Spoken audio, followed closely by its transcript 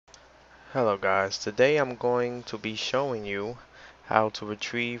Hello guys, today I'm going to be showing you how to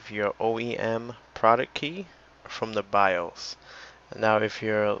retrieve your OEM product key from the BIOS. Now if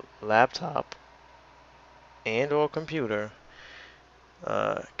your laptop and or computer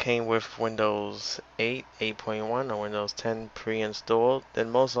came with Windows 8, 8.1 or Windows 10 pre-installed,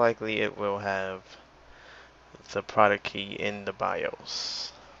 then most likely it will have the product key in the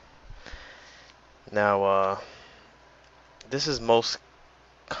BIOS. Now this is most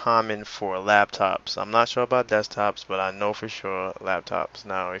common for laptops. I'm not sure about desktops, but I know for sure laptops.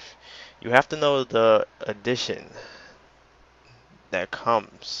 Now, if you have to know the edition that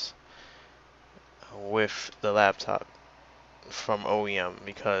comes with the laptop from OEM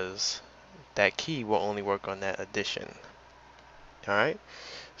because that key will only work on that edition. Alright,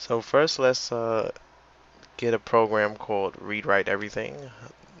 so first let's get a program called Read Write Everything.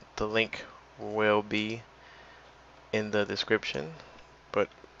 The link will be in the description, but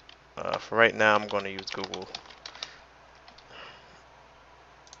for right now I'm going to use Google.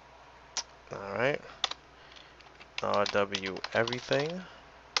 Alright. RW everything,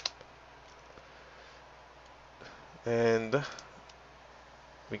 and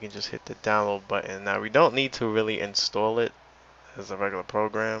we can just hit the download button. Now we don't need to really install it as a regular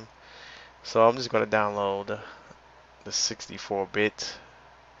program, so I'm just going to download the 64-bit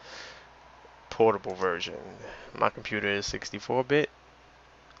portable version. My computer is 64-bit,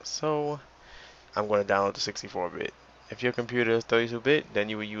 so I'm going to download the 64-bit. If your computer is 32-bit, then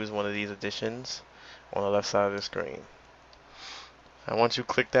you would use one of these editions on the left side of the screen. And once you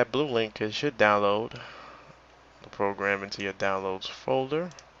click that blue link, it should download the program into your downloads folder.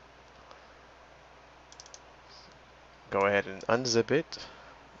 Go ahead and unzip it.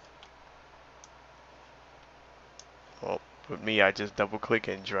 Well, with me, I just double click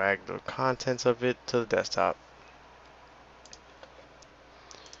and drag the contents of it to the desktop.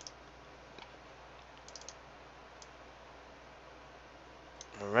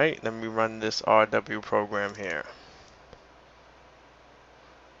 Alright, let me run this RW program here.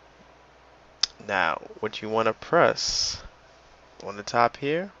 Now, what you want to press on the top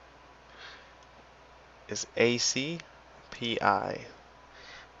here is ACPI.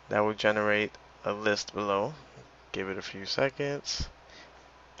 That will generate a list below. Give it a few seconds.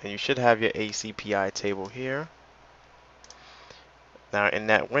 And you should have your ACPI table here. Now, in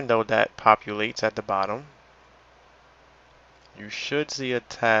that window that populates at the bottom, you should see a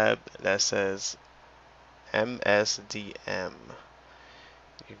tab that says MSDM.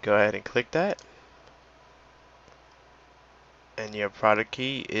 You go ahead and click that, and your product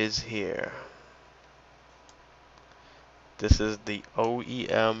key is here. This is the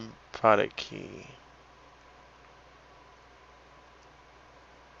OEM product key.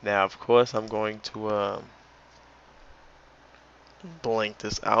 Now, of course, I'm going to blank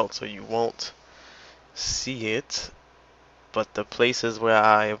this out so you won't see it, but the places where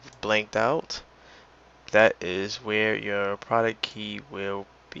I've blanked out, that is where your product key will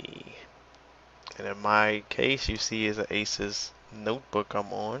be. And in my case, you see is an Asus notebook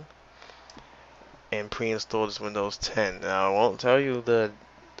I'm on, and pre-installed is Windows 10. Now I won't tell you the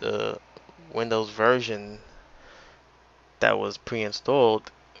Windows version that was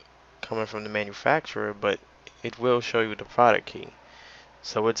pre-installed coming from the manufacturer, but it will show you the product key.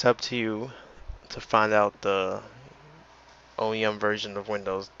 So it's up to you to find out the OEM version of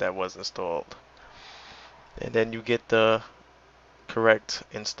Windows that was installed. And then you get the correct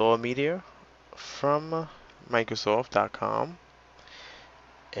install media from Microsoft.com,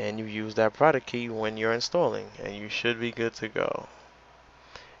 and you use that product key when you're installing, and you should be good to go.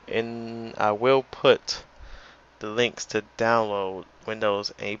 And I will put the links to download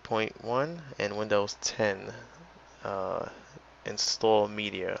Windows 8.1 and Windows 10 install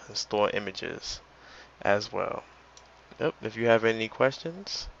media, install images as well. Yep, if you have any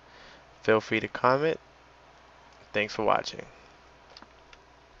questions, feel free to comment. Thanks for watching.